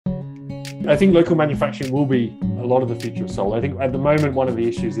I think local manufacturing will be a lot of the future of solar. I think at the moment, one of the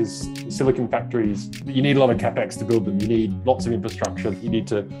issues is silicon factories. You need a lot of capex to build them. You need lots of infrastructure. You need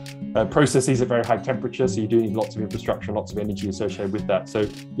to process these at very high temperature. So you do need lots of infrastructure and lots of energy associated with that. So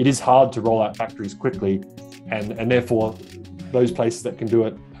it is hard to roll out factories quickly. And therefore, those places that can do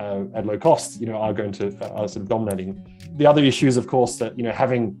it at low cost, are sort of dominating. The other issue is, of course, that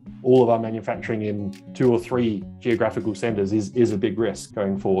having all of our manufacturing in 2 or 3 geographical centers is a big risk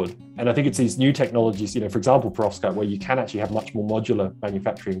going forward. And I think it's these new technologies, for example, perovskite, where you can actually have much more modular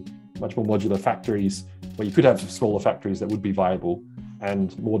manufacturing, much more modular factories, where you could have smaller factories that would be viable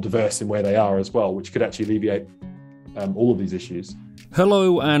and more diverse in where they are as well, which could actually alleviate all of these issues.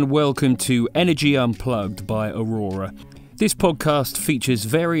 Hello and welcome to Energy Unplugged by Aurora. This podcast features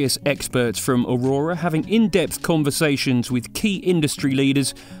various experts from Aurora having in-depth conversations with key industry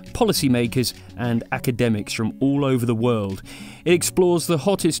leaders, policymakers and academics from all over the world. It explores the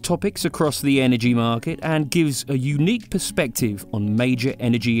hottest topics across the energy market and gives a unique perspective on major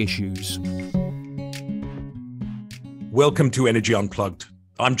energy issues. Welcome to Energy Unplugged.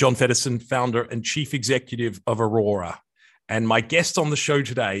 I'm John Feddersen, founder and chief executive of Aurora. And my guest on the show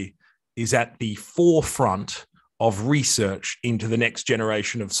today is at the forefront of research into the next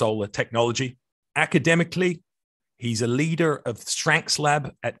generation of solar technology. Academically, he's a leader of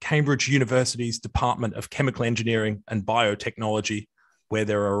StranksLab at Cambridge University's Department of Chemical Engineering and Biotechnology, where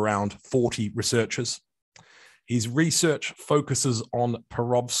there are around 40 researchers. His research focuses on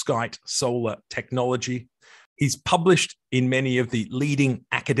perovskite solar technology. He's published in many of the leading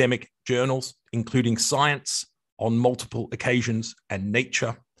academic journals, including Science, on multiple occasions, and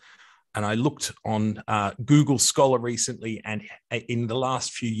Nature. And I looked on Google Scholar recently, and in the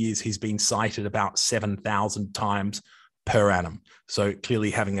last few years, he's been cited about 7,000 times per annum. So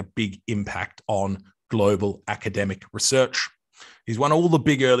clearly having a big impact on global academic research. He's won all the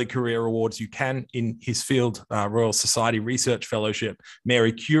big early career awards you can in his field, Royal Society Research Fellowship,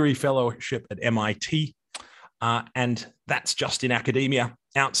 Mary Curie Fellowship at MIT. And that's just in academia.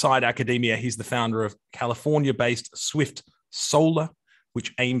 Outside academia, he's the founder of California-based Swift Solar,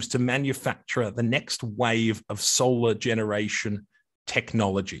 which aims to manufacture the next wave of solar generation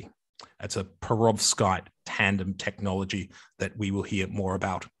technology. That's a perovskite tandem technology that we will hear more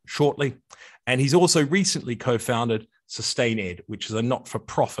about shortly. And he's also recently co-founded SustainEd, which is a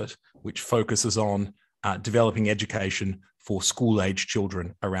not-for-profit which focuses on developing education for school-age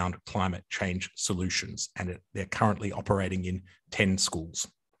children around climate change solutions. And they're currently operating in 10 schools.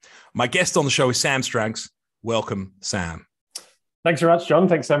 My guest on the show is Sam Stranks. Welcome, Sam. Thanks very much, John.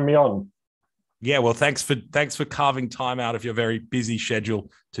 Thanks for having me on. Yeah, well, thanks for carving time out of your very busy schedule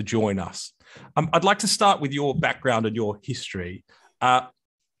to join us. I'd like to start with your background and your history.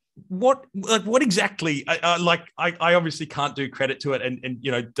 What exactly? I obviously can't do credit to it, and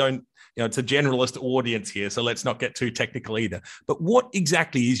it's a generalist audience here, so let's not get too technical either. But what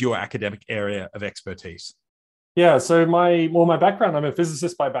exactly is your academic area of expertise? Yeah, so my background, I'm a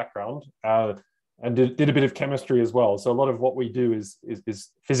physicist by background. And did a bit of chemistry as well. So a lot of what we do is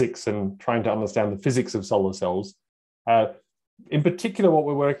physics and trying to understand the physics of solar cells. In particular, what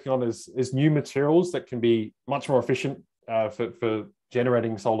we're working on is new materials that can be much more efficient for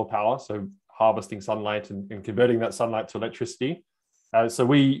generating solar power, so harvesting sunlight and converting that sunlight to electricity. So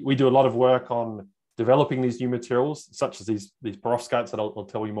we do a lot of work on developing these new materials, such as these perovskites that I'll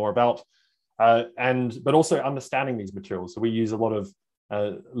tell you more about, but also understanding these materials. So we use a lot of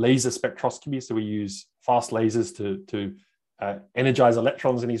laser spectroscopy. So we use fast lasers to energize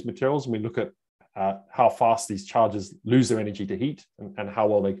electrons in these materials. And we look at how fast these charges lose their energy to heat and how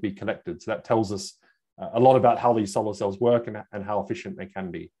well they can be collected. So that tells us a lot about how these solar cells work and how efficient they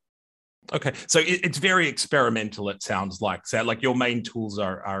can be. Okay, so it's very experimental, it sounds like. So like your main tools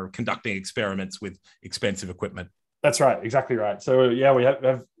are conducting experiments with expensive equipment. That's right, exactly right. So yeah, we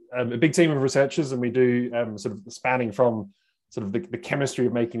have a big team of researchers, and we do sort of spanning from sort of the chemistry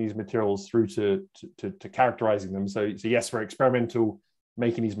of making these materials through to characterizing them. So yes, we're experimental,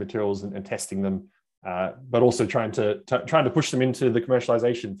 making these materials and testing them, but also trying to push them into the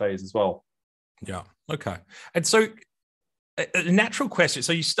commercialization phase as well. Yeah. Okay. And so a natural question.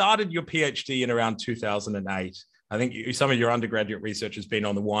 So you started your PhD in around 2008. I think some of your undergraduate research has been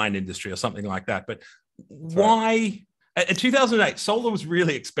on the wine industry or something like that. But why? In 2008, solar was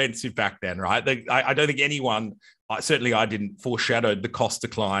really expensive back then, right? I don't think anyone, certainly I didn't, foreshadowed the cost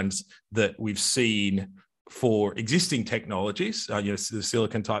declines that we've seen for existing technologies, the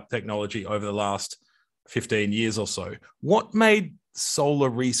silicon type technology over the last 15 years or so. What made solar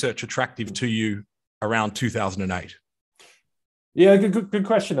research attractive to you around 2008? Yeah, good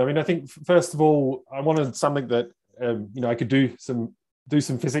question. I mean, I think first of all, I wanted something that I could do some do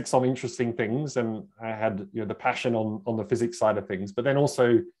some physics on interesting things, and I had the passion on the physics side of things. But then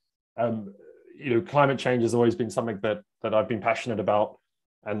also, climate change has always been something that I've been passionate about,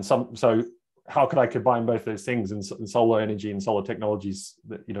 and so how could I combine both those things? And solar energy and solar technologies,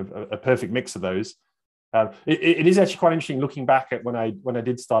 a perfect mix of those. It is actually quite interesting looking back at when I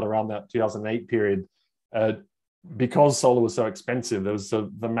did start around that 2008 period. Because solar was so expensive, there was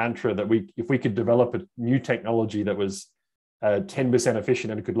the mantra that if we could develop a new technology that was 10%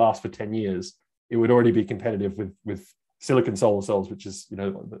 efficient and it could last for 10 years, it would already be competitive with silicon solar cells, which is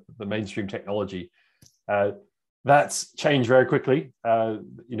the mainstream technology. That's changed very quickly.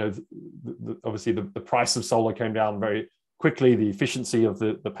 Obviously the price of solar came down very quickly. The efficiency of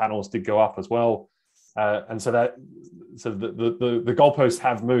the panels did go up as well, and so the goalposts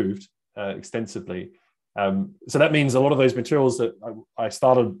have moved extensively. So that means a lot of those materials that I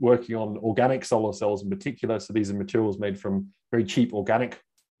started working on, organic solar cells in particular. So these are materials made from very cheap organic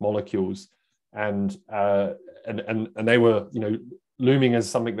molecules, and they were looming as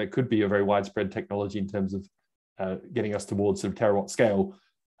something that could be a very widespread technology in terms of getting us towards sort of terawatt scale.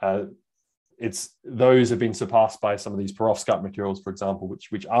 Those have been surpassed by some of these perovskite materials, for example,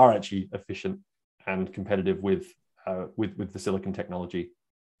 which are actually efficient and competitive with the silicon technology.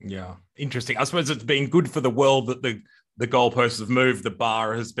 Yeah, interesting. I suppose it's been good for the world that the goalposts have moved, the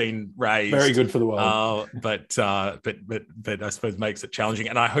bar has been raised. Very good for the world. But I suppose makes it challenging.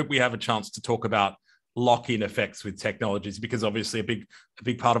 And I hope we have a chance to talk about lock-in effects with technologies, because obviously a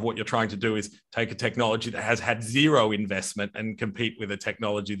big part of what you're trying to do is take a technology that has had zero investment and compete with a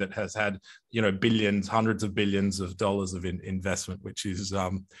technology that has had billions, hundreds of billions of dollars of investment, which is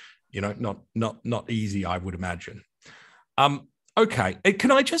not easy, I would imagine. Okay,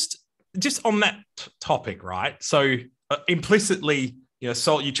 can I just on that topic, right? So implicitly,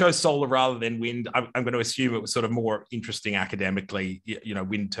 you chose solar rather than wind. I'm going to assume it was sort of more interesting academically.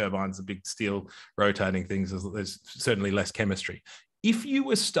 Wind turbines are big steel rotating things. There's certainly less chemistry. If you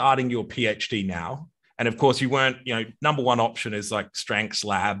were starting your PhD now, and of course you weren't, number one option is like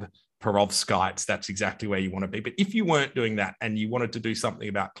StranksLab, perovskites. That's exactly where you want to be. But if you weren't doing that and you wanted to do something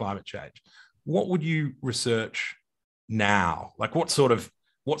about climate change, what would you research now? Like what sort of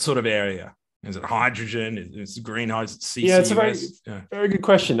area? Is it hydrogen? Is it green hydrogen? CCUS? Yeah, it's a very good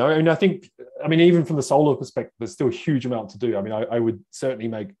question. I think even from the solar perspective, there's still a huge amount to do. I would certainly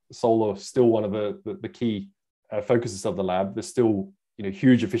make solar still one of the key focuses of the lab. There's still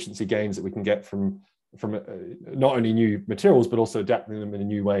huge efficiency gains that we can get from not only new materials but also adapting them in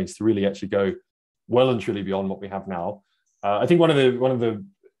new ways to really actually go well and truly beyond what we have now. I think one of the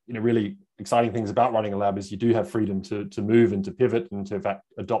really exciting things about running a lab is you do have freedom to move and to pivot and to in fact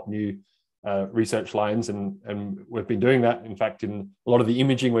adopt new research lines, and we've been doing that. In fact, in a lot of the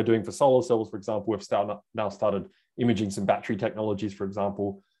imaging we're doing for solar cells, for example, we've now started imaging some battery technologies, for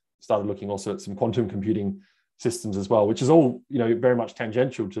example, started looking also at some quantum computing systems as well, which is all very much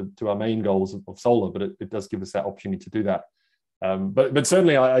tangential to our main goals of solar, but it does give us that opportunity to do that. But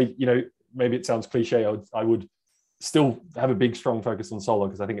certainly, maybe it sounds cliche, I would still have a big, strong focus on solar,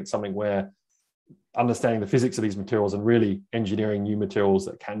 because I think it's something where understanding the physics of these materials and really engineering new materials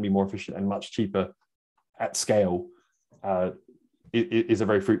that can be more efficient and much cheaper at scale is a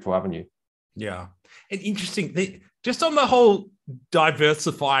very fruitful avenue. Yeah. And interesting, just on the whole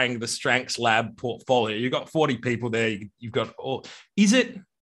diversifying the StranksLab portfolio, you've got 40 people there, you've got all, in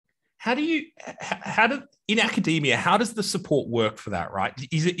academia, how does the support work for that, right?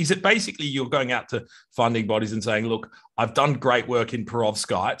 Is it basically you're going out to funding bodies and saying, look, I've done great work in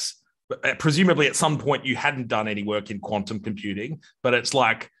perovskites, but presumably at some point you hadn't done any work in quantum computing, but it's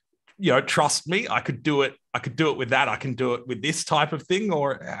like, trust me, I could do it with that. I can do it with this type of thing.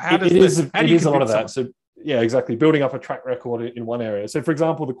 Or it is a lot of that. So yeah, exactly. Building up a track record in one area. So for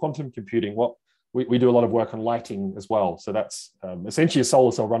example, the quantum computing, what we do a lot of work on lighting as well. So that's essentially a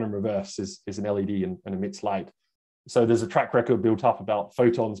solar cell run in reverse is an LED and emits light. So there's a track record built up about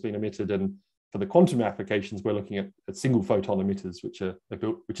photons being emitted, and for the quantum applications, we're looking at single photon emitters, which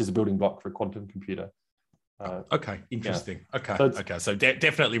is a building block for a quantum computer. Okay, interesting. Yeah. So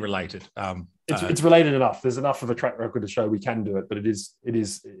definitely related. It's related enough. There's enough of a track record to show we can do it, but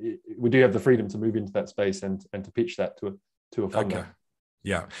we do have the freedom to move into that space and to pitch that to a funder. Okay.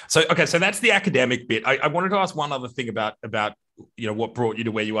 Yeah. So that's the academic bit. I wanted to ask one other thing about what brought you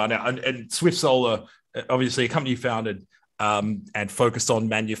to where you are now. And Swift Solar, obviously a company you founded and focused on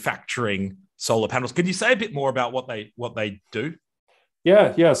manufacturing solar panels. Could you say a bit more about what they do?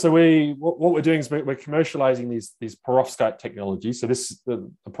 Yeah. So what we're doing is we're commercializing these perovskite technologies. So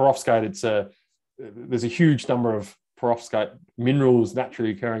the perovskite, there's a huge number of perovskite minerals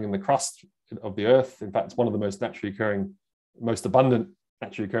naturally occurring in the crust of the Earth. In fact, it's one of the most naturally occurring, most abundant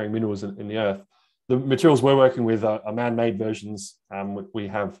naturally occurring minerals in the earth. The materials we're working with are man-made versions. We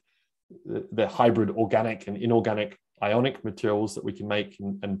have the hybrid organic and inorganic ionic materials that we can make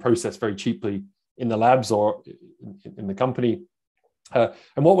and process very cheaply in the labs or in the company. And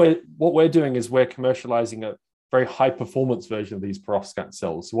what we're doing is we're commercializing a very high performance version of these perovskite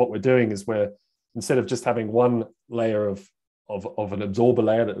cells. So what we're doing is instead of just having one layer of an absorber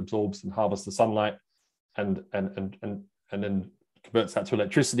layer that absorbs and harvests the sunlight and then converts that to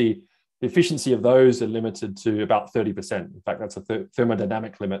electricity, the efficiency of those are limited to about 30%. In fact, that's a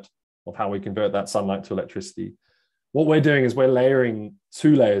thermodynamic limit of how we convert that sunlight to electricity. What we're doing is we're layering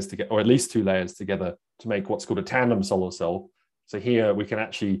 2 layers together, or at least 2 layers together, to make what's called a tandem solar cell. So here we can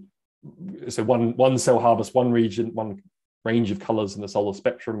actually, one cell harvests one region, one range of colors in the solar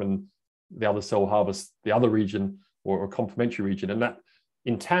spectrum, and the other cell harvests the other region or a complementary region. And that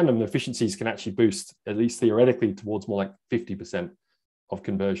in tandem, the efficiencies can actually boost, at least theoretically, towards more like 50% of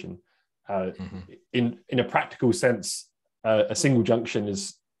conversion. In a practical sense, a single junction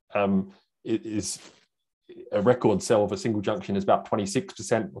is a record cell of a single junction is about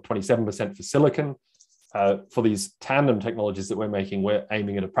 26% or 27% for silicon. For these tandem technologies that we're making, we're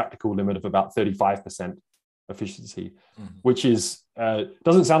aiming at a practical limit of about 35% efficiency, which is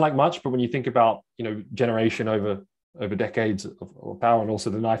doesn't sound like much, but when you think about generation over decades of power, and also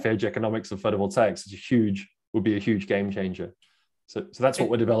the knife edge economics of photovoltaics, would be a huge game changer. So that's what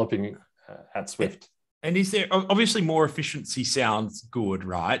we're developing at Swift. And is there, obviously more efficiency sounds good,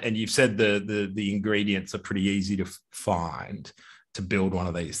 right? And you've said the ingredients are pretty easy to find to build one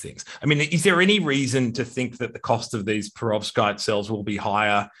of these things. I mean, is there any reason to think that the cost of these perovskite cells will be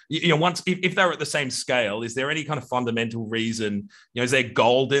higher? If they're at the same scale, is there any kind of fundamental reason, is there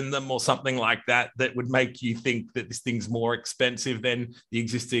gold in them or something like that would make you think that this thing's more expensive than the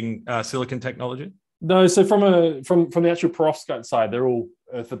existing silicon technology? No, so from the actual perovskite side, they're all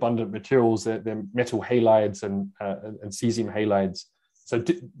earth abundant materials. They're metal halides and cesium halides. So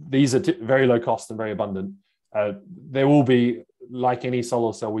these are very low cost and very abundant. There will be, like any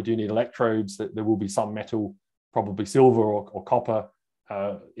solar cell, we do need electrodes. There will be some metal, probably silver or copper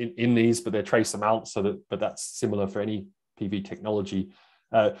in these, but they're trace amounts. But that's similar for any PV technology.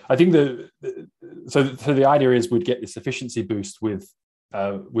 I think the idea is we'd get this efficiency boost with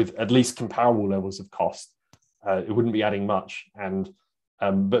at least comparable levels of cost. It wouldn't be adding much,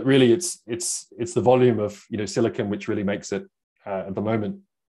 but really it's the volume of silicon which really makes it at the moment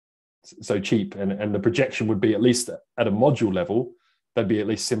so cheap, and the projection would be, at least at a module level, there'd be at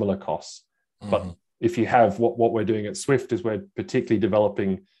least similar costs. But if you have what we're doing at Swift, is we're particularly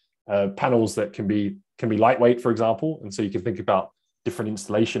developing panels that can be lightweight, for example, and so you can think about different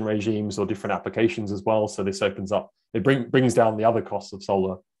installation regimes or different applications as well. So this opens up, it brings down the other costs of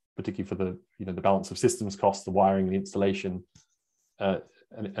solar, particularly for the balance of systems costs, the wiring, the installation, and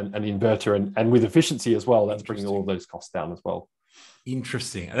the inverter, and with efficiency as well. That's bringing all of those costs down as well.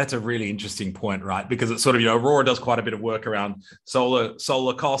 Interesting. That's a really interesting point, right? Because it's sort of, Aurora does quite a bit of work around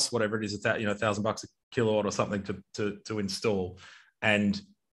solar costs, whatever it is, $1,000 a kilowatt or something to install. And,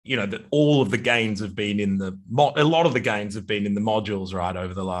 that all of the gains have been a lot of the gains have been in the modules, right,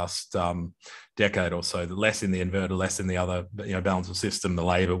 over the last decade or so. The less in the inverter, less in the other, balance of system, the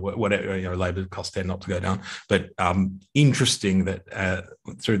labor, whatever, labor costs tend not to go down. But interesting that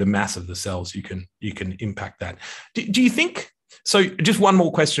through the mass of the cells, you can impact that. Do you think? So just one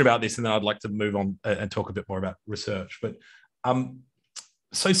more question about this, and then I'd like to move on and talk a bit more about research. But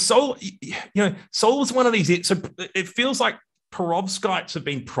so solar, solar is one of these. So it feels like perovskites have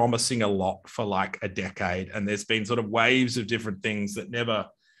been promising a lot for like a decade, and there's been sort of waves of different things that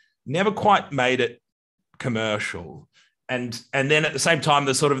never quite made it commercial. And then at the same time,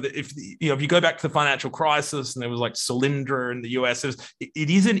 there's sort of if you go back to the financial crisis, and there was like Solyndra in the US, it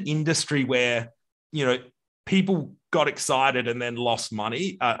is an industry where people got excited and then lost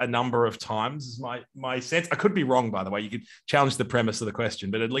money a number of times, is my sense. I could be wrong, by the way. You could challenge the premise of the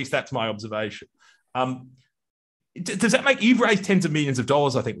question, but at least that's my observation. Does that make, you've raised tens of millions of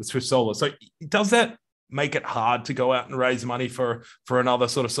dollars, I think, with Swift Solar. So does that make it hard to go out and raise money for another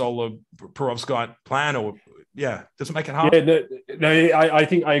sort of solar perovskite plan? Or does it make it hard? No, I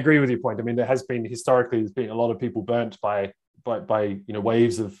think I agree with your point. I mean, there's been a lot of people burnt by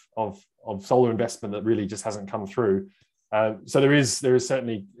waves of solar investment that really just hasn't come through. So there is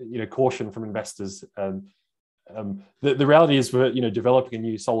certainly caution from investors. The reality is, we're developing a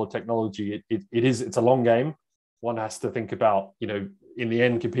new solar technology. It's a long game. One has to think about in the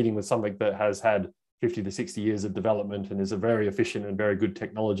end competing with something that has had 50 to 60 years of development and is a very efficient and very good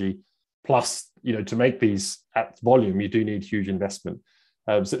technology. Plus, to make these at volume, you do need huge investment.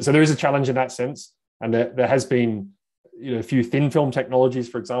 So there is a challenge in that sense, and there has been a few thin film technologies,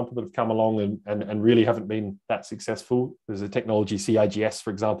 for example, that have come along and really haven't been that successful. There's a technology, CIGS, for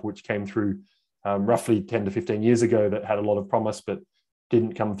example, which came through roughly 10 to 15 years ago that had a lot of promise, but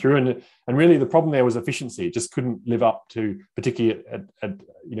didn't come through. And really the problem there was efficiency. It just couldn't live up to, particularly at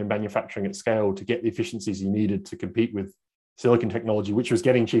manufacturing at scale, to get the efficiencies you needed to compete with silicon technology, which was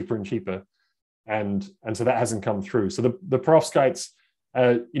getting cheaper and cheaper. And so that hasn't come through. So the perovskites,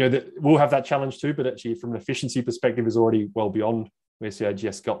 we'll have that challenge too, but actually from an efficiency perspective is already well beyond where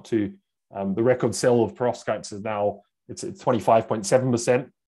CIGS got to. The record cell of perovskites is now, it's 25.7%,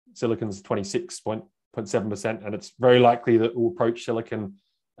 silicon's 26.7%, and it's very likely that we'll approach silicon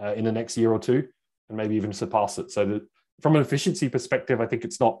in the next year or two, and maybe even surpass it. So that from an efficiency perspective, I think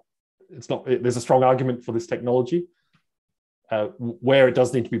there's a strong argument for this technology. Where it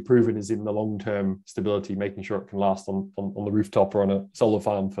does need to be proven is in the long-term stability, making sure it can last on the rooftop or on a solar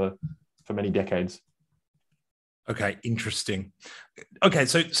farm for many decades. Okay, interesting. Okay,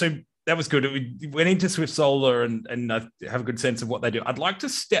 so that was good. We went into Swift Solar and I have a good sense of what they do. I'd like to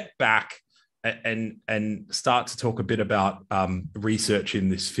step back and start to talk a bit about research in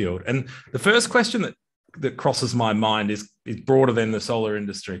this field. And the first question that crosses my mind is broader than the solar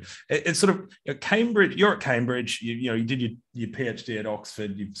industry. It's sort of Cambridge. You're at Cambridge. You did your PhD at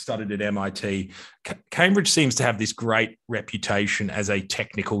Oxford. You've studied at MIT. Cambridge seems to have this great reputation as a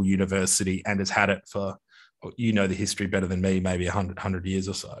technical university and has had it for, the history better than me, maybe 100 years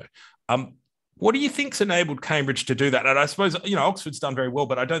or so. What do you think's enabled Cambridge to do that? And I suppose, Oxford's done very well,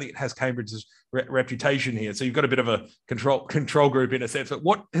 but I don't think it has Cambridge's reputation here. So you've got a bit of a control group in a sense. But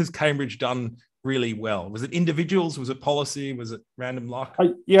what has Cambridge done really well? Was it individuals? Was it policy? Was it random luck?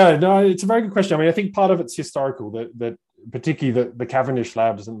 It's a very good question. I mean, I think part of it's historical, that particularly the Cavendish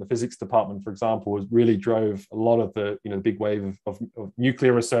labs and the physics department, for example, really drove a lot of the big wave of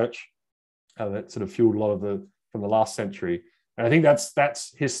nuclear research that sort of fueled a lot of from the last century. And I think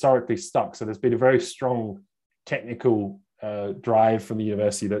that's historically stuck. So there's been a very strong technical drive from the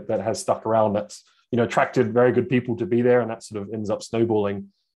university that has stuck around. That's attracted very good people to be there, and that sort of ends up snowballing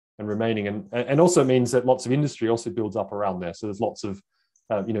and remaining. And also means that lots of industry also builds up around there. So there's lots of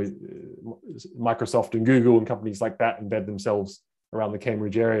Microsoft and Google and companies like that embed themselves around the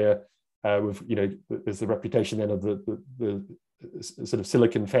Cambridge area. With there's the reputation then of the sort of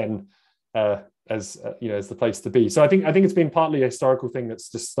Silicon Fen as the place to be. So I think it's been partly a historical thing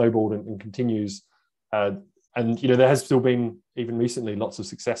that's just snowballed and continues. And there has still been, even recently, lots of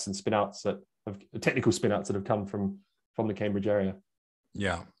success and technical spin-outs that have come from the Cambridge area.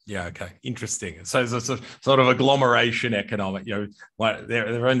 Yeah. Okay. Interesting. So there's a sort of agglomeration economic. There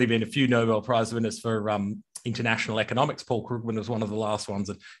have only been a few Nobel Prize winners for international economics. Paul Krugman was one of the last ones,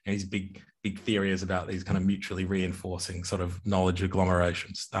 and his big theory is about these kind of mutually reinforcing sort of knowledge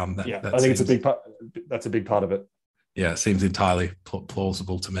agglomerations. I think it's a big part. That's a big part of it. Yeah, it seems entirely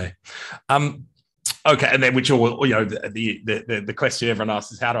plausible to me. Okay, and then the question everyone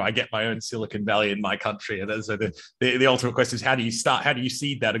asks is, how do I get my own Silicon Valley in my country? And so the ultimate question is, how do you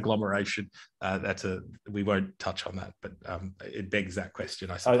seed that agglomeration? We won't touch on that, but it begs that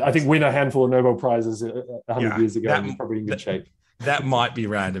question. I think win a handful of Nobel Prizes 100 years ago, and you're probably in good shape. That might be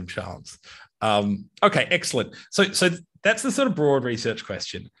random chance. Okay, excellent. So that's the sort of broad research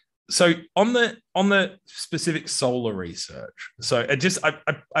question. So on the specific solar research, so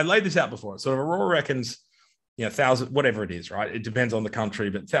I laid this out before. So Aurora reckons, 1,000, whatever it is, right? It depends on the country,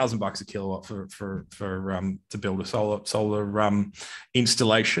 but $1,000 a kilowatt for to build a solar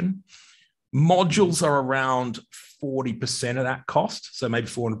installation. Modules are around 40% of that cost, so maybe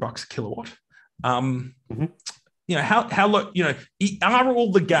 $400 a kilowatt. Are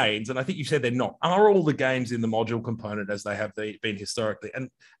all the gains, and I think you said they're not, are all the gains in the module component as they have been historically? And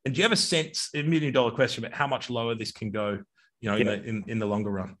do you have a sense, $1 million question, about how much lower this can go, in the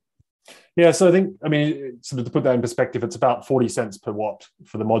longer run? Yeah, so sort of to put that in perspective, it's about 40 cents per watt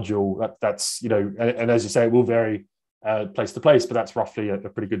for the module. That's and as you say, it will vary place to place, but that's roughly a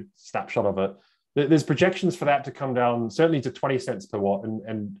pretty good snapshot of it. There's projections for that to come down certainly to 20 cents per watt,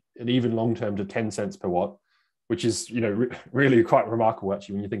 and even long term to 10 cents per watt, which is really quite remarkable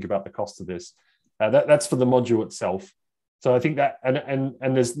actually when you think about the cost of this. That's for the module itself. So I think that, and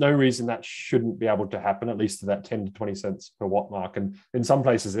there's no reason that shouldn't be able to happen, at least to that 10 to 20 cents per watt mark. And in some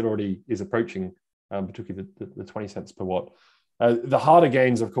places it already is approaching, particularly the 20 cents per watt. The harder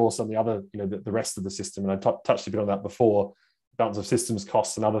gains, of course, on the other, the rest of the system, and I touched a bit on that before, balance of systems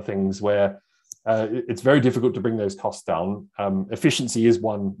costs and other things where it's very difficult to bring those costs down. Efficiency is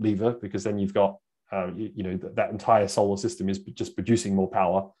one lever, because then you've got that entire solar system is just producing more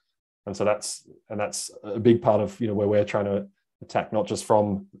power, and so that's a big part of where we're trying to attack, not just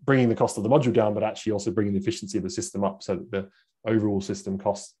from bringing the cost of the module down, but actually also bringing the efficiency of the system up so that the overall system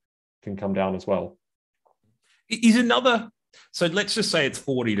costs can come down as well. Is another, so let's just say it's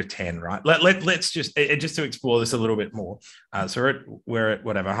 40 to 10, right? Let's just to explore this a little bit more. So we're at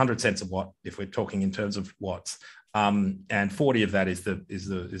whatever 100 cents a watt if we're talking in terms of watts, and 40 of that is the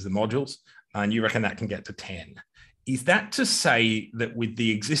modules, and you reckon that can get to 10. Is that to say that with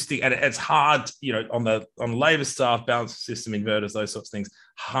the existing, and it's hard, on labor staff, balance system, inverters, those sorts of things,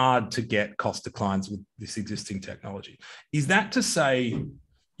 hard to get cost declines with this existing technology? Is that to say,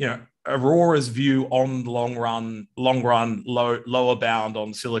 Aurora's view on the long run, lower bound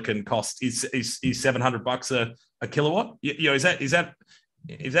on silicon cost is $700 a kilowatt?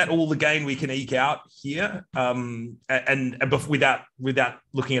 Is that all the gain we can eke out here, and without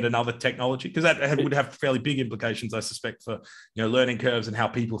looking at another technology? Because that would have fairly big implications, I suspect, for learning curves and how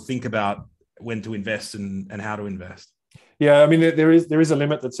people think about when to invest and how to invest. Yeah, I mean, there is a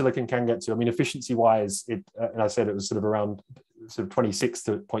limit that silicon can get to. I mean, efficiency wise, and I said it was sort of around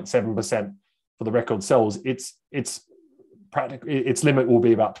 26.7% for the record cells. Its limit will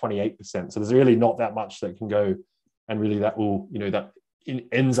be about 28%. So there's really not that much that can go, and really that will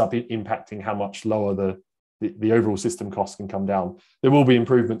ends up impacting how much lower the overall system costs can come down. There will be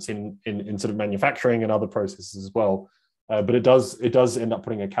improvements in sort of manufacturing and other processes as well, but it does end up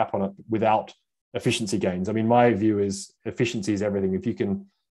putting a cap on it without efficiency gains. I mean, my view is efficiency is everything. If you can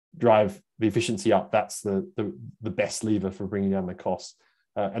drive the efficiency up, that's the best lever for bringing down the costs.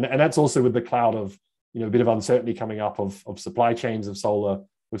 And that's also with the cloud of a bit of uncertainty coming up of supply chains of solar.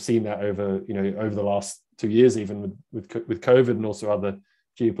 We've seen that over the last 2 years, even with COVID and also other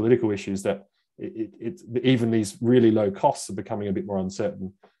geopolitical issues, that even these really low costs are becoming a bit more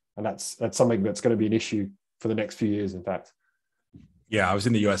uncertain, and that's something that's going to be an issue for the next few years, in fact. Yeah, I was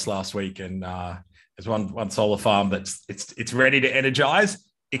in the US last week, and there's one solar farm that's it's ready to energize,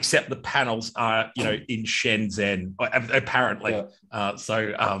 except the panels are in Shenzhen apparently. Yeah.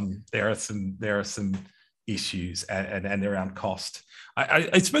 So there are some issues and around cost.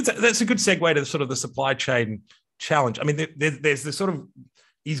 I suppose that's a good segue to sort of the supply chain challenge. I mean, there's this sort of,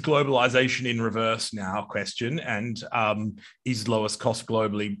 is globalization in reverse now question, and is lowest cost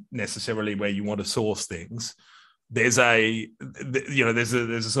globally necessarily where you want to source things? There's a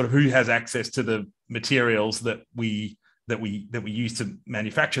sort of who has access to the materials that we use to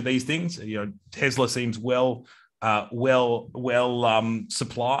manufacture these things. Tesla seems well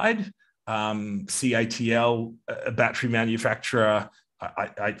supplied. CATL, a battery manufacturer,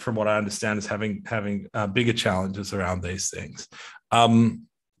 I from what I understand, is having bigger challenges around these things. And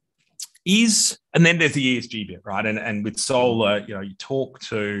then there's the ESG bit, right? And with solar, you talk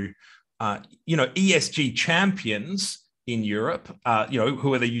to ESG champions in Europe,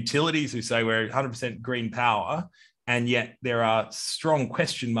 who are the utilities who say we're 100% green power, and yet there are strong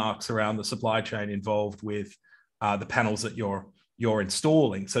question marks around the supply chain involved with the panels that you're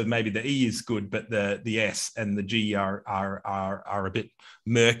installing. So maybe the E is good, but the S and the G are a bit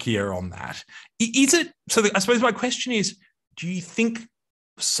murkier on that. Is it? So I suppose my question is, do you think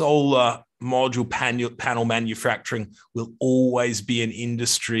solar module panel manufacturing will always be an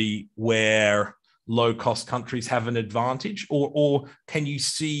industry where low-cost countries have an advantage, or can you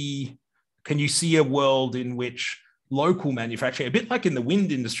see a world in which local manufacturing, a bit like in the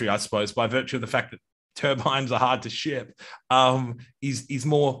wind industry, I suppose, by virtue of the fact that turbines are hard to ship, is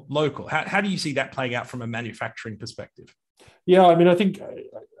more local? How do you see that playing out from a manufacturing perspective? Yeah, I mean, I think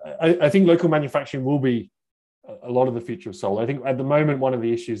local manufacturing will be a lot of the future of solar. I think at the moment, one of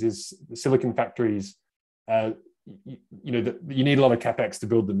the issues is the silicon factories. You need a lot of capex to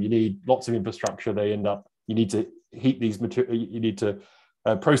build them. You need lots of infrastructure. You need to heat these materials. You need to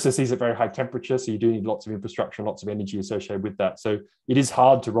process these at very high temperature. So you do need lots of infrastructure and lots of energy associated with that. So it is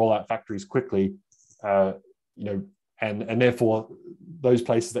hard to roll out factories quickly. And therefore those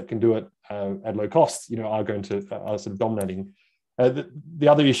places that can do it at low cost, are sort of dominating. The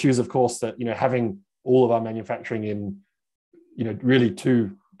other issue is, of course, that having all of our manufacturing in really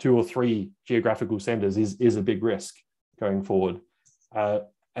two or three geographical centers is a big risk going forward.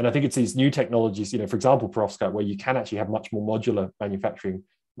 And I think it's these new technologies, for example, perovskite, where you can actually have much more modular manufacturing,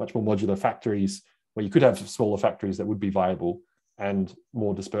 much more modular factories, where you could have smaller factories that would be viable and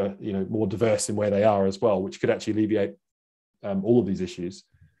more more diverse in where they are as well, which could actually alleviate all of these issues.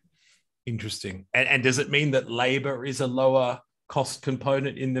 Interesting. And does it mean that labor is a lower cost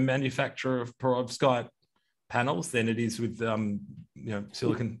component in the manufacture of perovskite panels than it is with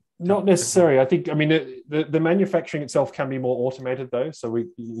silicon? Not necessarily. I think, the manufacturing itself can be more automated though. So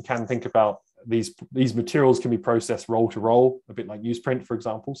you can think about these materials can be processed roll to roll, a bit like newsprint, for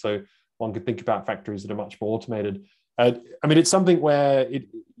example. So one could think about factories that are much more automated. I mean, it's something where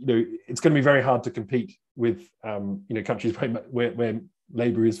it's going to be very hard to compete with countries where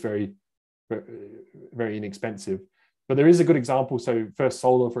labor is very, very inexpensive. But there is a good example. So First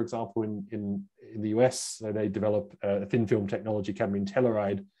Solar, for example, in the US, they develop a thin film technology, cadmium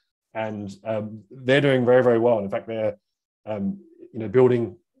telluride, and they're doing very, very well. And in fact, they're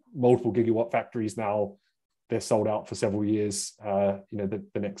building multiple gigawatt factories now. They're sold out for several years. The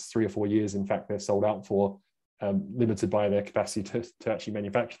next 3 or 4 years, in fact, they're sold out for, limited by their capacity to actually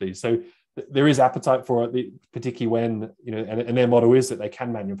manufacture these. So there is appetite for it, particularly when, and their model is that they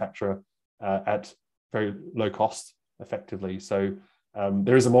can manufacture at very low cost effectively. So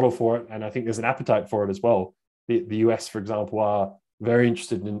there is a model for it, and I think there's an appetite for it as well. The US, for example, are very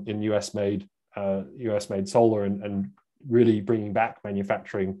interested in US made solar and really bringing back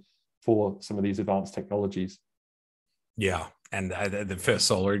manufacturing for some of these advanced technologies. Yeah, and the First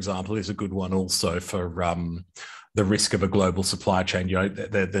Solar example is a good one also for the risk of a global supply chain.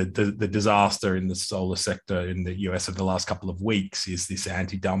 The disaster in the solar sector in the US of the last couple of weeks is this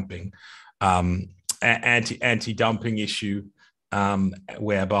anti-dumping issue,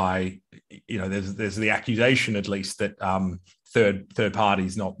 whereby there's the accusation, at least, that third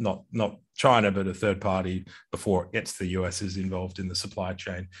parties, not China, but a third party before it gets to the US, is involved in the supply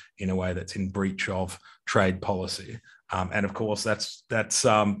chain in a way that's in breach of trade policy. And of course,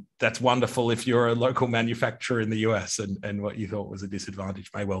 that's wonderful if you're a local manufacturer in the US, and what you thought was a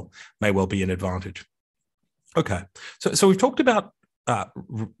disadvantage may well be an advantage. Okay, so we've talked about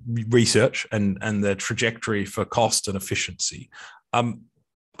research and the trajectory for cost and efficiency.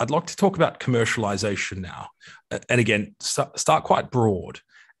 I'd like to talk about commercialization now, and again, start quite broad.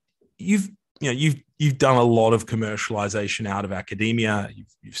 You've done a lot of commercialization out of academia.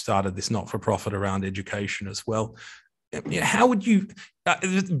 You've started this not-for-profit around education as well. How would you,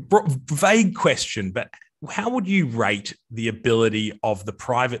 vague question, but how would you rate the ability of the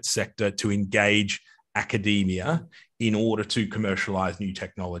private sector to engage academia in order to commercialize new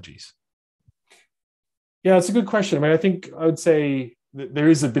technologies? Yeah, it's a good question. I mean, I think I would say that there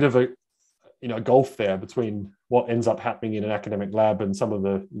is a bit of a gulf there between what ends up happening in an academic lab and some of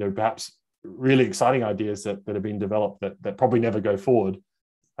the perhaps really exciting ideas that have been developed that probably never go forward.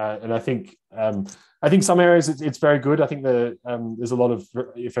 And I think some areas it's very good. I think there's a lot of,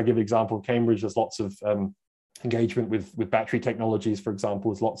 if I give an example of Cambridge, there's lots of engagement with battery technologies, for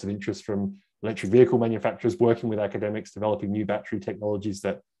example. There's lots of interest from electric vehicle manufacturers working with academics, developing new battery technologies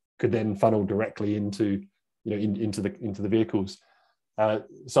that could then funnel directly into the vehicles.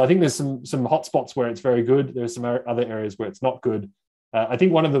 So I think there's some hotspots where it's very good. There's some other areas where it's not good. I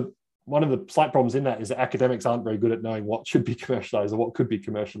think one of the slight problems in that is that academics aren't very good at knowing what should be commercialized or what could be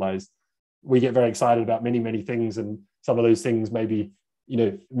commercialized. We get very excited about many things, and some of those things may be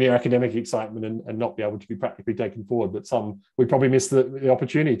mere academic excitement and not be able to be practically taken forward. But some we probably miss the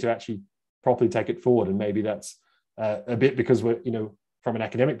opportunity to actually properly take it forward, and maybe that's a bit because we're from an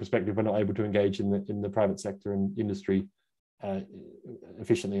academic perspective, we're not able to engage in the private sector and industry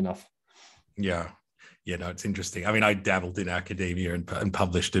efficiently enough. Yeah, no, it's interesting. I mean, I dabbled in academia and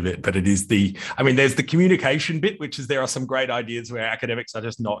published a bit, but there's the communication bit, which is there are some great ideas where academics are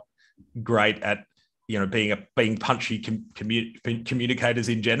just not great at, being punchy communicators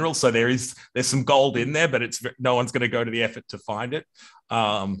in general. So there's some gold in there, but no one's going to go to the effort to find it.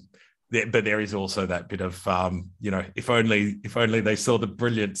 But there is also that bit of, if only they saw the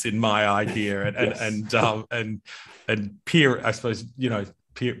brilliance in my idea, and peer, I suppose,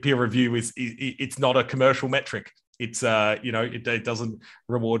 peer review it's not a commercial metric. It's it doesn't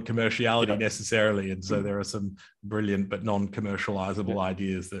reward commerciality necessarily, and so there are some brilliant but non-commercializable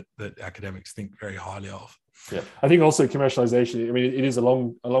ideas that academics think very highly of. Yeah, I think also commercialization. I mean, it is a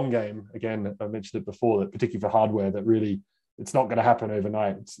long game. Again, I mentioned it before, that particularly for hardware, that really it's not going to happen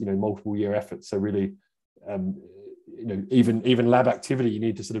overnight. It's multiple year efforts. So really, even lab activity, you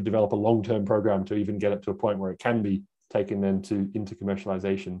need to sort of develop a long-term program to even get it to a point where it can be taken then into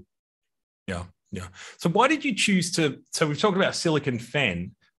commercialization. Yeah. So why did you choose to? So we've talked about Silicon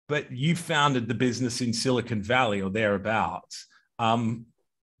Fen, but you founded the business in Silicon Valley or thereabouts.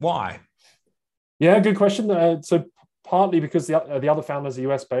 Why? Yeah, good question. So partly because the other founders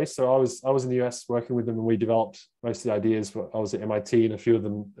are US based. So I was in the US working with them, and we developed most of the ideas. I was at MIT, and a few of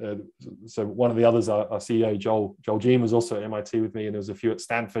them. So one of the others, our CEO Joel Jean, was also at MIT with me, and there was a few at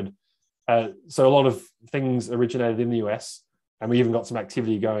Stanford. So a lot of things originated in the US, and we even got some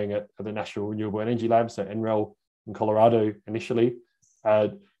activity going at the National Renewable Energy Lab, so NREL in Colorado initially.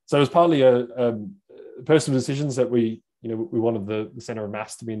 So it was partly a personal decisions that we wanted the center of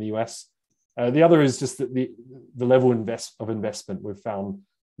mass to be in the US. The other is just that the level of investment we've found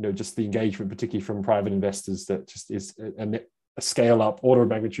just the engagement, particularly from private investors, that just is a scale up, order of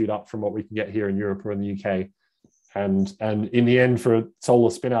magnitude up from what we can get here in Europe or in the UK. And in the end, for a solar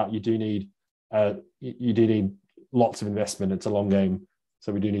spin out, you do need lots of investment. It's a long game.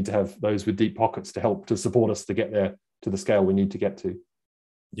 So we do need to have those with deep pockets to help to support us to get there to the scale we need to get to.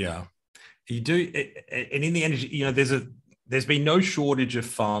 Yeah, you do. And in the energy, there's been no shortage of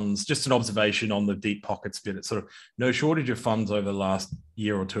funds. Just an observation on the deep pockets bit. It's sort of no shortage of funds over the last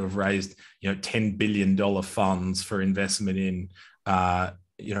year or two have raised, $10 billion funds for investment in,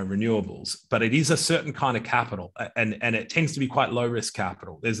 renewables. But it is a certain kind of capital, and it tends to be quite low risk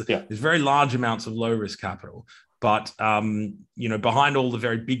capital. There's very large amounts of low risk capital, but behind all the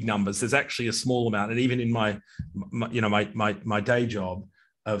very big numbers, there's actually a small amount. And even in my day job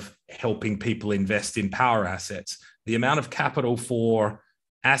of helping people invest in power assets, the amount of capital for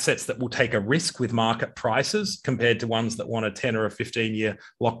assets that will take a risk with market prices compared to ones that want a 10 or a 15-year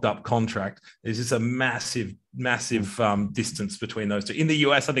locked up contract, there's just a massive distance between those two. In the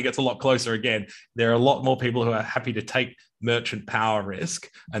US, I think it's a lot closer. Again, there are a lot more people who are happy to take merchant power risk,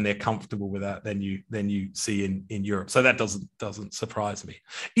 and they're comfortable with that than you see in Europe. So that doesn't surprise me.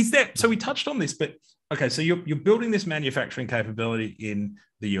 So we touched on this, but okay, so you're building this manufacturing capability in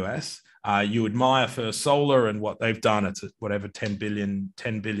the US. You admire First Solar and what they've done. It's a whatever 10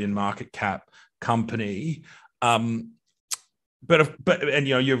 billion market cap company. But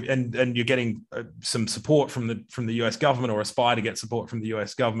you're getting some support from the US government, or aspire to get support from the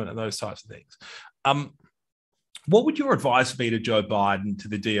US government, and those types of things. What would your advice be to Joe Biden, to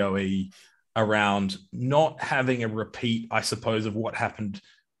the DOE, around not having a repeat, I suppose, of what happened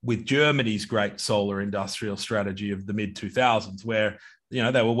with Germany's great solar industrial strategy of the mid 2000s, where they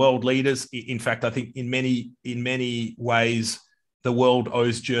were world leaders. In fact, I think in many ways, the world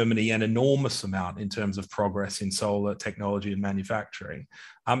owes Germany an enormous amount in terms of progress in solar technology and manufacturing.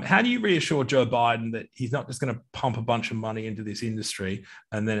 How do you reassure Joe Biden that he's not just going to pump a bunch of money into this industry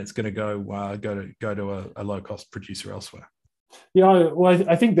and then it's going to go to a low cost producer elsewhere? Yeah, well,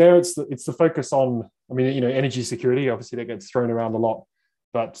 I think there it's the focus on, energy security. Obviously, that gets thrown around a lot,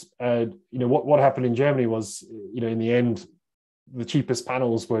 but what happened in Germany was, in the end, the cheapest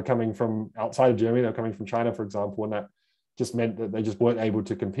panels were coming from outside of Germany. They're coming from China, for example, and that just meant that they just weren't able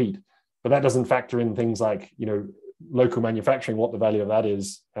to compete. But that doesn't factor in things like, local manufacturing, what the value of that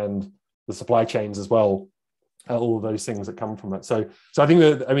is, and the supply chains as well, all of those things that come from it. So I think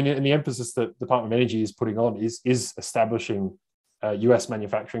that, and the emphasis that the Department of Energy is putting on is establishing US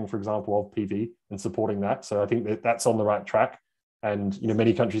manufacturing, for example, of PV, and supporting that. So I think that's on the right track. And,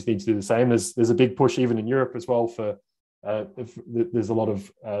 many countries need to do the same. There's a big push even in Europe as well for, there's a lot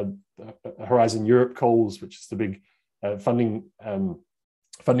of Horizon Europe calls, which is the big funding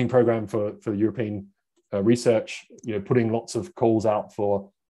program for European research, putting lots of calls out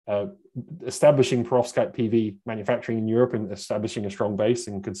for establishing perovskite PV manufacturing in Europe and establishing a strong base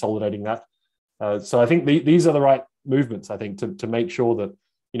and consolidating that. So I think these are the right movements, I think, to make sure that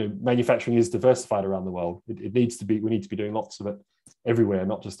manufacturing is diversified around the world. It needs to be. We need to be doing lots of it everywhere,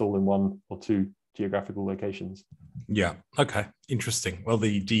 not just all in one or two geographical locations. Yeah. Okay. Interesting. Well,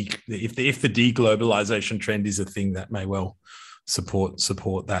 if the deglobalization trend is a thing, that may well support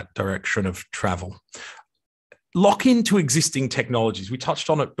that direction of travel. Lock into existing technologies. We touched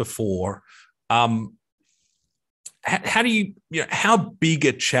on it before. How do you how big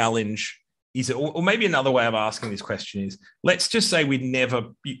a challenge is it? Or maybe another way of asking this question is, let's just say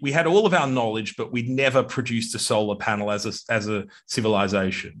we had all of our knowledge, but we'd never produced a solar panel as a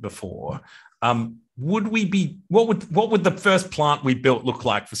civilization before. What would the first plant we built look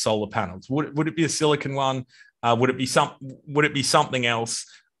like for solar panels? Would it be a silicon one? Would it be something else?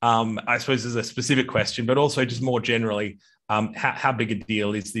 I suppose is a specific question, but also just more generally, how big a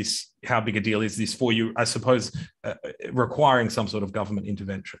deal is this? How big a deal is this for you? I suppose requiring some sort of government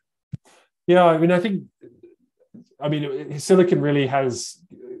intervention. Yeah, I think silicon really has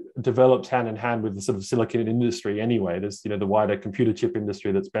developed hand in hand with the sort of silicon industry anyway. There's the wider computer chip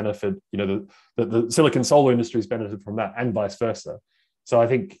industry that's benefited, the silicon solar industry has benefited from that, and vice versa. So I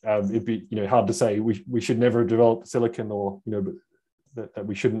think it'd be hard to say we should never develop silicon, or that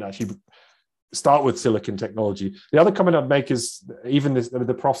we shouldn't actually start with silicon technology. The other comment I'd make is even the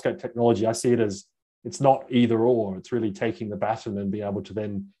perovskite technology, I see it as it's not either or. It's really taking the baton and being able to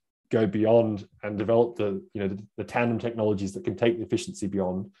then go beyond and develop the tandem technologies that can take the efficiency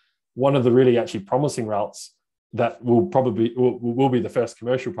beyond. One of the really actually promising routes that will be the first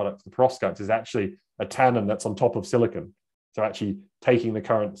commercial product for the perovskites is actually a tandem that's on top of silicon. So actually taking the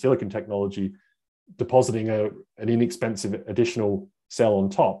current silicon technology, depositing an inexpensive additional cell on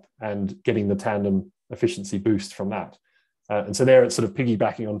top, and getting the tandem efficiency boost from that. And so there it's sort of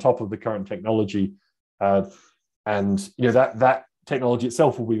piggybacking on top of the current technology. And that technology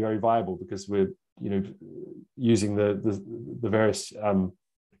itself will be very viable because we're using the various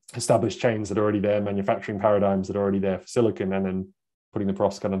established chains that are already there, manufacturing paradigms that are already there for silicon, and then putting the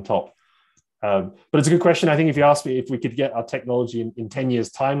perovskite on top. But it's a good question. I think if you ask me if we could get our technology in 10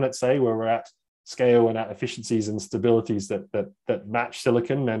 years' time, let's say, where we're at scale and at efficiencies and stabilities that match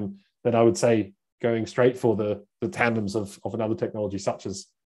silicon, then I would say going straight for the tandems of another technology, such as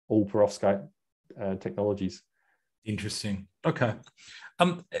all perovskite technologies. Interesting. Okay.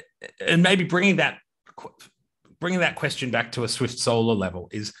 And maybe bringing that question back to a Swift Solar level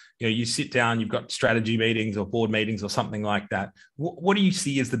is, you sit down, you've got strategy meetings or board meetings or something like that. What do you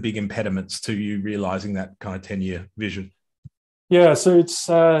see as the big impediments to you realizing that kind of 10-year vision? Yeah, so it's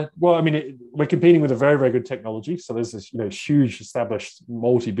we're competing with a very, very good technology. So there's this huge established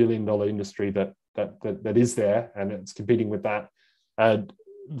multi-billion-dollar industry that is there, and it's competing with that. That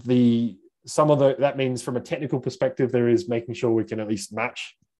means from a technical perspective, there is making sure we can at least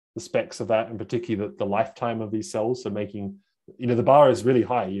match the specs of that, and particularly the lifetime of these cells. So making the bar is really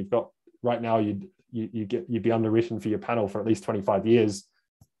high. You've got right now you'd be underwritten for your panel for at least 25 years.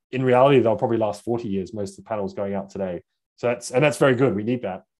 In reality, they'll probably last 40 years. Most of the panels going out today. So that's very good. We need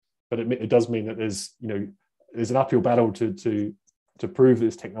that, but it does mean that there's an uphill battle to prove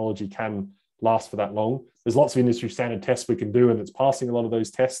this technology can last for that long. There's lots of industry standard tests we can do, and it's passing a lot of those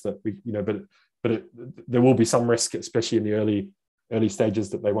tests that we but there will be some risk, especially in the early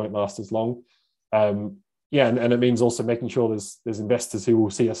stages, that they won't last as long. And it means also making sure there's investors who will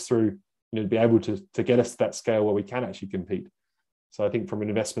see us through, to be able to get us to that scale where we can actually compete. So I think from an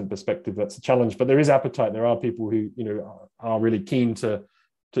investment perspective, that's a challenge, but there is appetite. There are people who, are really keen to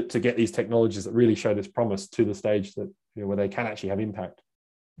get these technologies that really show this promise to the stage that, where they can actually have impact.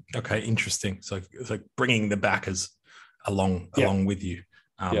 Okay. Interesting. So it's like bringing the backers along with you.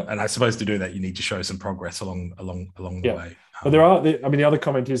 And I suppose to do that, you need to show some progress along the way. But the other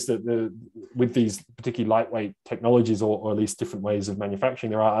comment is that with these particularly lightweight technologies, or at least different ways of manufacturing,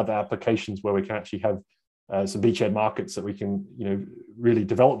 there are other applications where we can actually have some beachhead markets that we can, really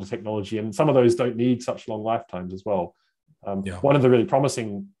develop the technology. And some of those don't need such long lifetimes as well. One of the really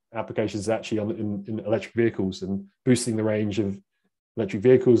promising applications is actually in electric vehicles and boosting the range of electric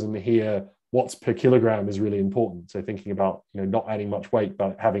vehicles. And here, watts per kilogram is really important. So thinking about, not adding much weight,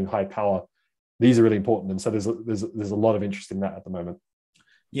 but having high power, these are really important. And so there's a lot of interest in that at the moment.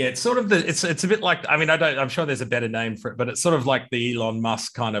 Yeah, it's sort of it's a bit like, I'm sure there's a better name for it, but it's sort of like the Elon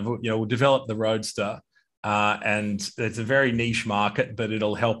Musk kind of, we'll develop the Roadster. And it's a very niche market, but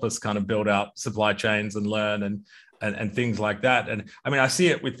it'll help us kind of build out supply chains and learn and things like that. And I see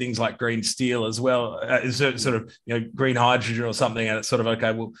it with things like green steel as well, sort of green hydrogen or something. And it's sort of,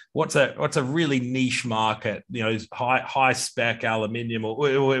 okay, well, what's a really niche market? High spec aluminium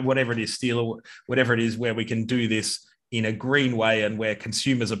or whatever it is, steel or whatever it is, where we can do this in a green way and where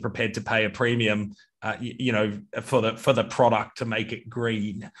consumers are prepared to pay a premium, for the product to make it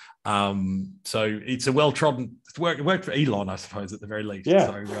green. So it's a well-trodden. It worked for Elon, I suppose, at the very least. Yeah.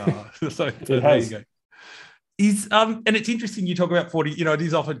 So there you go. And it's interesting you talk about 40. It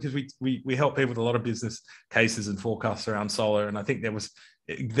is often because we help people with a lot of business cases and forecasts around solar, and I think there was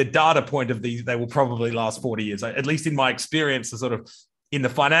the data point of these. They will probably last 40 years, at least in my experience. The sort of in the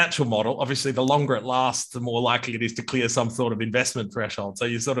financial model, obviously, the longer it lasts, the more likely it is to clear some sort of investment threshold. So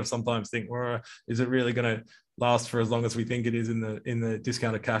you sort of sometimes think, well, is it really going to last for as long as we think it is in the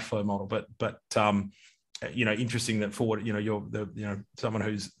discounted cash flow model? But interesting that forward, you're someone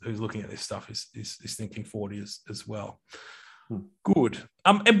who's looking at this stuff is thinking 40 as well. Good.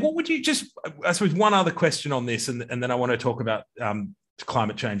 And what would you I suppose one other question on this, and then I want to talk about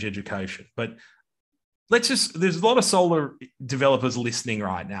climate change education, but there's a lot of solar developers listening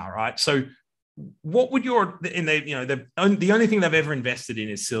right now, right? So what would the only thing they've ever invested in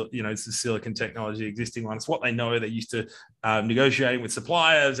is, it's the silicon technology, existing ones. What they know, they're used to negotiating with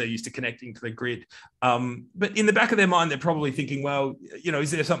suppliers, they're used to connecting to the grid. But in the back of their mind, they're probably thinking, well,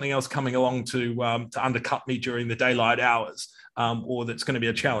 is there something else coming along to undercut me during the daylight hours, or that's going to be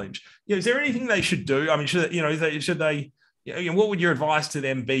a challenge? Is there anything they should do? Should they? What would your advice to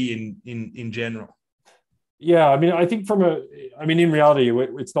them be in general? Yeah, I think in reality,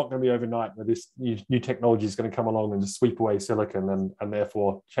 it's not going to be overnight where this new technology is going to come along and just sweep away silicon and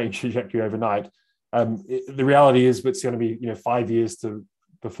therefore change trajectory overnight. The reality is it's going to be 5 years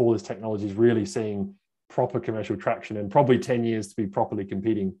before this technology is really seeing proper commercial traction, and probably 10 years to be properly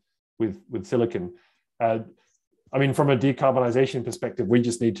competing with silicon. From a decarbonization perspective, we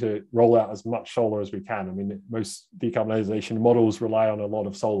just need to roll out as much solar as we can. Most decarbonization models rely on a lot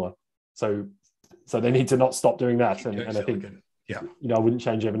of solar. So So they need to not stop doing that. And I think, I wouldn't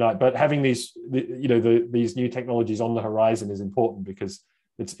change overnight. But having these new technologies on the horizon is important, because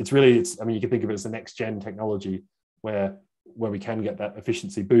it's really, I mean, you can think of it as the next gen technology where we can get that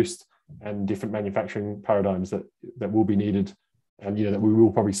efficiency boost and different manufacturing paradigms that will be needed, and that we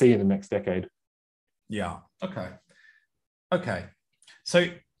will probably see in the next decade. Yeah. Okay. So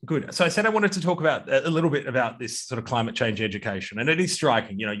good. So I said I wanted to talk about a little bit about this sort of climate change education, and it is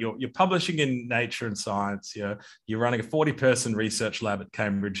striking. You're publishing in Nature and Science. You're running a 40-person research lab at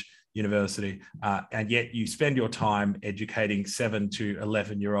Cambridge University, and yet you spend your time educating 7 to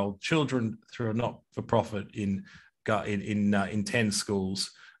 11-year-old children through a not-for-profit in 10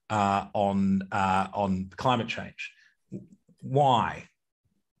 schools on climate change. Why?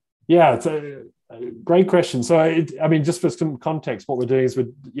 Yeah, it's a great question. So, I mean, just for some context, what we're doing is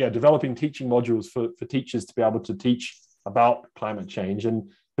we're developing teaching modules for teachers to be able to teach about climate change,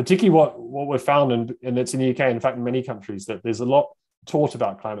 and particularly what we've found, and it's in the UK, in fact, in many countries, that there's a lot taught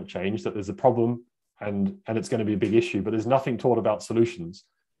about climate change, that there's a problem and it's going to be a big issue, but there's nothing taught about solutions.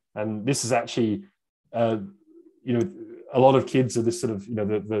 And this is actually, a lot of kids are this sort of,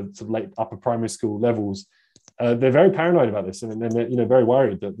 the sort of late upper primary school levels. They're very paranoid about this, and they're very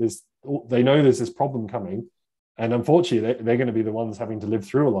worried that they know there's this problem coming, and unfortunately they're going to be the ones having to live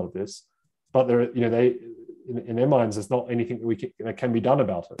through a lot of this. But they in their minds, there's not anything that can be done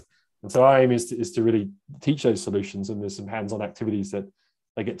about it. And so our aim is to really teach those solutions, and there's some hands-on activities that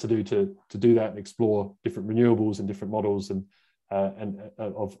they get to do to do that and explore different renewables and different models and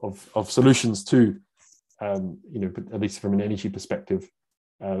of solutions to at least from an energy perspective,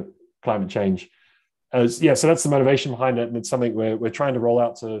 climate change. So that's the motivation behind it, and it's something we're trying to roll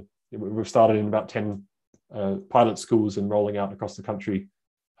out to. We've started in about 10 pilot schools and rolling out across the country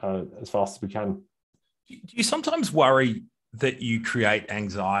as fast as we can. Do you sometimes worry that you create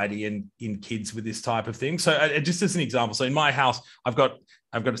anxiety in kids with this type of thing? So just as an example, so in my house, I've got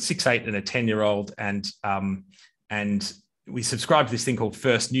a 6, 8 and a 10-year-old, and we subscribe to this thing called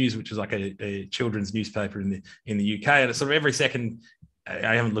First News, which is like a children's newspaper in the UK. And it's sort of every second,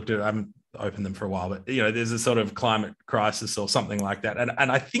 I haven't looked at it, I haven't opened them for a while, but there's a sort of climate crisis or something like that.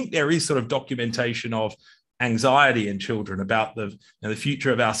 And I think there is sort of documentation of anxiety in children about the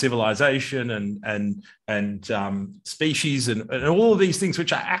future of our civilization and species and all of these things,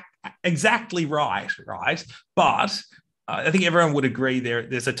 which are exactly right. But I think everyone would agree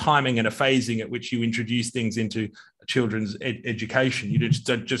there's a timing and a phasing at which you introduce things into children's education. You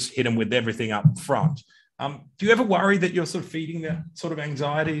don't just hit them with everything up front. Do you ever worry that you're sort of feeding that sort of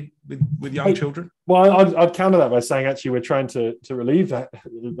anxiety with young children? Well, I'd counter that by saying actually we're trying to relieve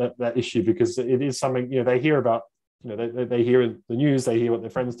that issue, because it is something they hear about. They hear in the news, they hear what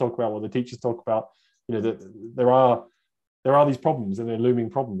their friends talk about, what the teachers talk about. That there are these problems, and they're looming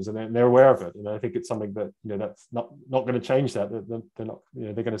problems, and they're aware of it. And I think it's something that that's not going to change that. They're not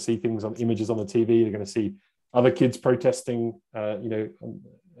they're going to see things on images on the TV. They're going to see other kids protesting.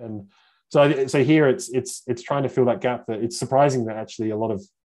 And so here it's trying to fill that gap. That it's surprising that actually a lot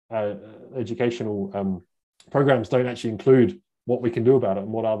of educational programs don't actually include what we can do about it,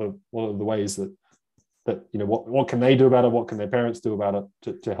 and what are the ways that what can they do about it, what can their parents do about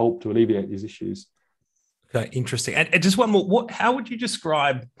it to help to alleviate these issues. Okay, interesting. And just one more, how would you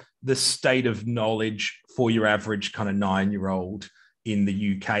describe the state of knowledge for your average kind of 9-year-old in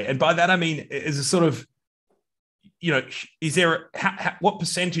the UK? And by that I mean, is a sort of is there what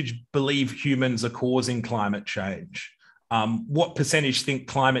percentage believe humans are causing climate change? What percentage think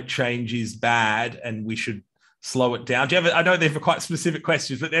climate change is bad and we should slow it down? I know they're quite specific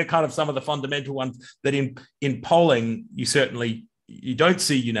questions, but they're kind of some of the fundamental ones that in polling you don't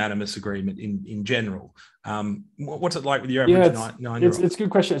see unanimous agreement in general. What's it like with your average 9-year-old? It's a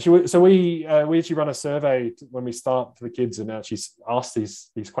good question. Actually, so we actually run a survey when we start for the kids and actually ask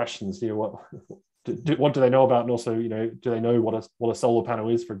these questions. What do they know about, and also do they know what a solar panel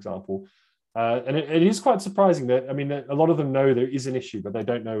is, for example? And it is quite surprising that a lot of them know there is an issue, but they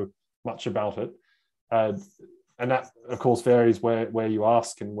don't know much about it. And that, of course, varies where you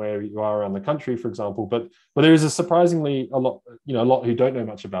ask and where you are around the country, for example. But there is a lot who don't know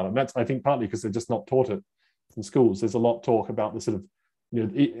much about it. And that's, I think, partly because they're just not taught it in schools. There's a lot of talk about the sort of,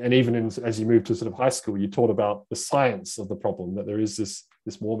 and even as you move to sort of high school, you're taught about the science of the problem, that there is this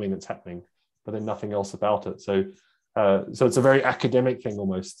warming that's happening, but then nothing else about it. So it's a very academic thing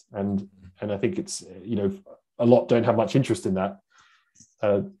almost. And I think it's, a lot don't have much interest in that.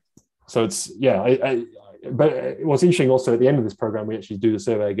 So it's, but what's interesting also, at the end of this program, we actually do the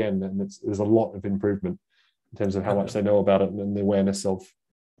survey again, and there's a lot of improvement in terms of how much they know about it and the awareness of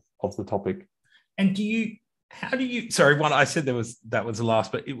the topic. And do you how do you, sorry, one, I said that was the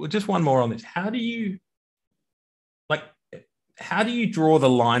last, but just one more on this. How do you draw the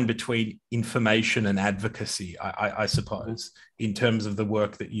line between information and advocacy, I suppose, in terms of the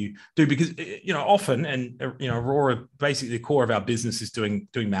work that you do? Because, often, and, Aurora, basically the core of our business is doing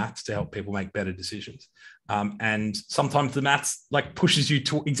maths to help people make better decisions. And sometimes the maths pushes you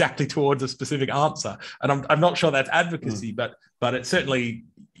exactly towards a specific answer. And I'm not sure that's advocacy, but it certainly,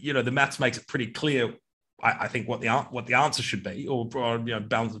 the maths makes it pretty clear, I think, what the answer should be, or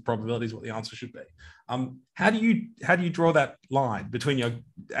balance of probabilities, what the answer should be. How do you draw that line between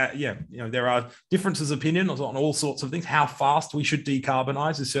there are differences of opinion on all sorts of things. How fast we should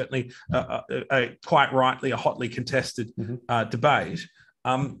decarbonize is certainly quite rightly a hotly contested debate.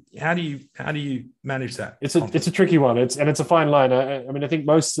 How do you manage that? It's a tricky one. It's a fine line. I think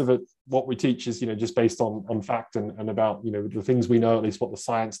most of it, what we teach is just based on fact and about the things we know, at least what the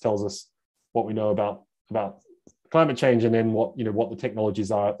science tells us, what we know about climate change, and then what the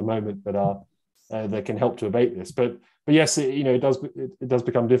technologies are at the moment that can help to abate this. But yes, it does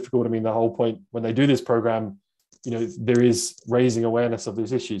become difficult. I mean, the whole point when they do this program, there is raising awareness of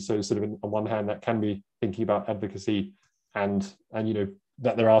these issues. So sort of on one hand, that can be thinking about advocacy and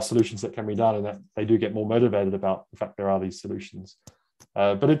that there are solutions that can be done, and that they do get more motivated about the fact there are these solutions.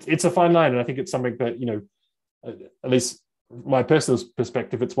 But it's a fine line, and I think it's something that at least my personal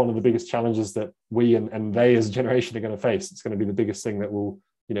perspective, it's one of the biggest challenges that we and they as a generation are going to face. It's going to be the biggest thing that will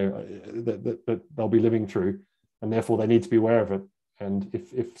that they'll be living through, and therefore they need to be aware of it. And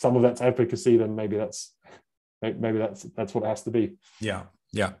if some of that's advocacy, then maybe that's what it has to be. Yeah.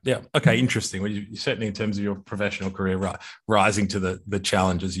 Okay, interesting. Well, you certainly, in terms of your professional career, rising to the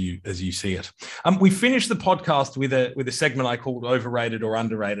challenge as you see it. We finished the podcast with a segment I called "Overrated or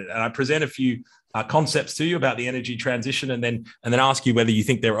Underrated," and I present a few concepts to you about the energy transition, and then ask you whether you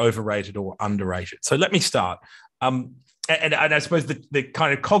think they're overrated or underrated. So let me start. And I suppose the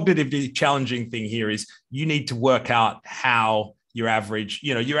kind of cognitively challenging thing here is you need to work out how your average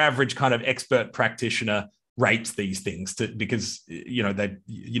kind of expert practitioner rates these things, because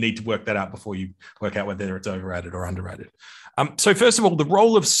you need to work that out before you work out whether it's overrated or underrated. So first of all, the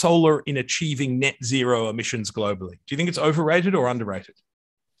role of solar in achieving net zero emissions globally. Do you think it's overrated or underrated?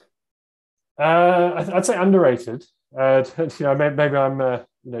 I'd say underrated. Maybe I'm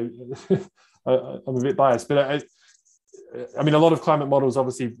I'm a bit biased, but I mean, a lot of climate models,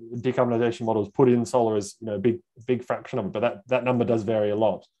 obviously decarbonization models, put in solar as a big fraction of it, but that number does vary a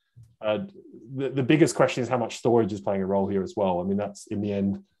lot. The biggest question is how much storage is playing a role here as well. I mean, that's in the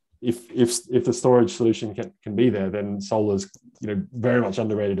end, if the storage solution can be there, then solar's very much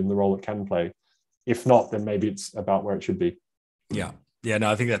underrated in the role it can play. If not, then maybe it's about where it should be. Yeah,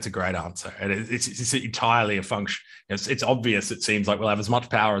 no, I think that's a great answer. And it's entirely a function. It's obvious. It seems like we'll have as much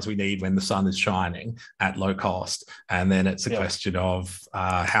power as we need when the sun is shining at low cost. And then it's a question of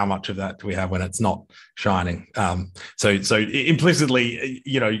how much of that do we have when it's not shining. So implicitly,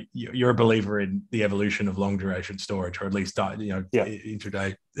 you're a believer in the evolution of long duration storage, or at least,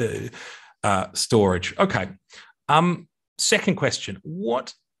 intraday storage. Okay. Second question,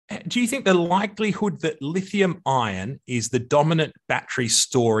 what do you think the likelihood that lithium ion is the dominant battery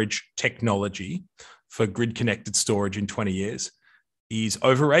storage technology for grid connected storage in 20 years is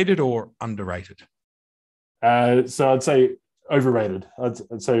overrated or underrated? So I'd say overrated.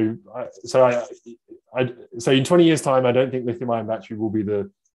 So in 20 years' time, I don't think lithium ion battery will be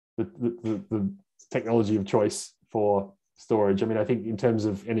the technology of choice for storage. I mean, I think in terms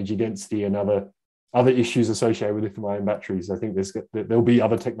of energy density and other issues associated with lithium-ion batteries, I think there'll be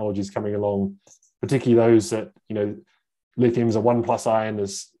other technologies coming along, particularly those that, lithium's a 1+ ion.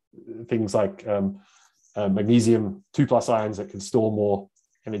 There's things like magnesium 2+ ions that can store more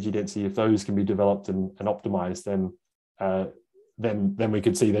energy density. If those can be developed and optimized, then we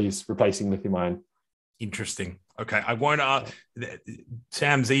could see these replacing lithium-ion. Interesting. Okay, I won't.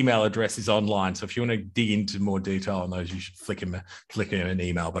 Sam's email address is online, so if you want to dig into more detail on those, you should flick him an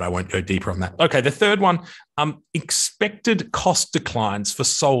email. But I won't go deeper on that. Okay, the third one: expected cost declines for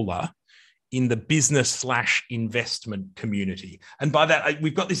solar in the business/investment community. And by that,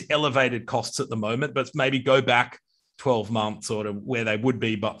 we've got these elevated costs at the moment, but maybe go back 12 months or to where they would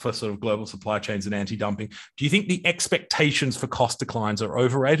be, but for sort of global supply chains and anti-dumping. Do you think the expectations for cost declines are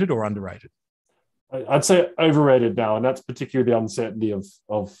overrated or underrated? I'd say overrated now, and that's particularly the uncertainty of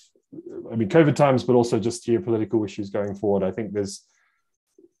COVID times, but also just geopolitical issues going forward. I think it's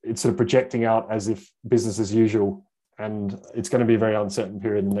sort of projecting out as if business as usual, and it's going to be a very uncertain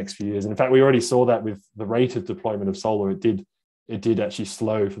period in the next few years. And in fact, we already saw that with the rate of deployment of solar. It did actually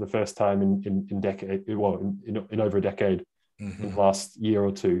slow for the first time in over a decade in the last year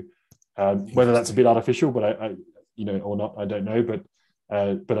or two. Whether that's a bit artificial, but I or not, I don't know.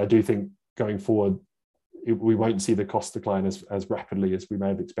 But I do think going forward, we won't see the cost decline as rapidly as we may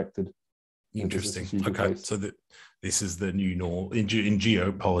have expected. Interesting. Okay, so this is the new normal in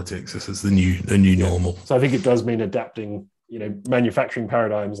geopolitics. This is the new normal. So I think it does mean adapting, manufacturing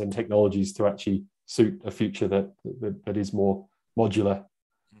paradigms and technologies to actually suit a future that is more modular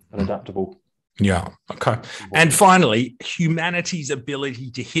and adaptable. Yeah. Okay. And finally, humanity's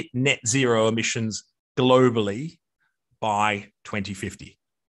ability to hit net zero emissions globally by 2050.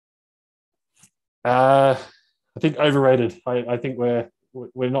 I think overrated. I think we're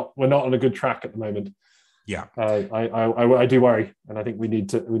not on a good track at the moment. Yeah. I do worry, and I think we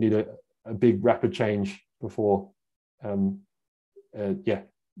need a big rapid change before.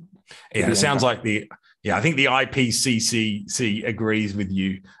 It sounds like I think the IPCC agrees with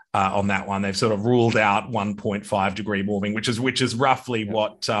you on that one. They've sort of ruled out 1.5 degree warming, which is roughly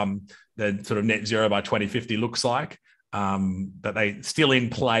what the sort of net zero by 2050 looks like. But they still in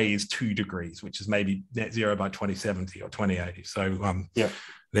play is 2 degrees, which is maybe net zero by 2070 or 2080. So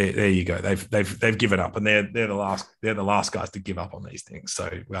there you go. They've given up, and they're the last guys to give up on these things. So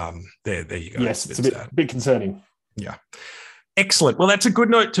there you go. Yes, it's a bit concerning. Yeah. Excellent. Well, that's a good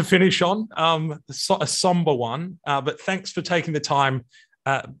note to finish on. A somber one, but thanks for taking the time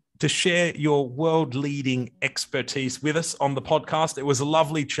to share your world-leading expertise with us on the podcast. It was a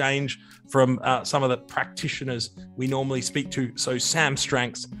lovely change from some of the practitioners we normally speak to. So Sam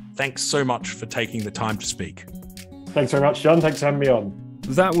Stranks, thanks so much for taking the time to speak. Thanks very much, John. Thanks for having me on.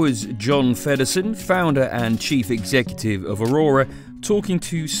 That was John Feddersen, founder and chief executive of Aurora, talking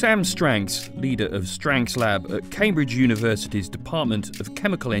to Sam Stranks, leader of StranksLab at Cambridge University's Department of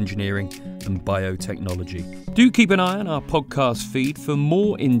Chemical Engineering and Biotechnology. Do keep an eye on our podcast feed for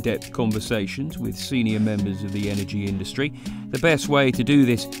more in-depth conversations with senior members of the energy industry. The best way to do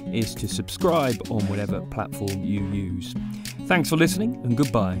this is to subscribe on whatever platform you use. Thanks for listening, and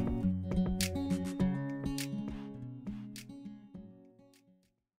goodbye.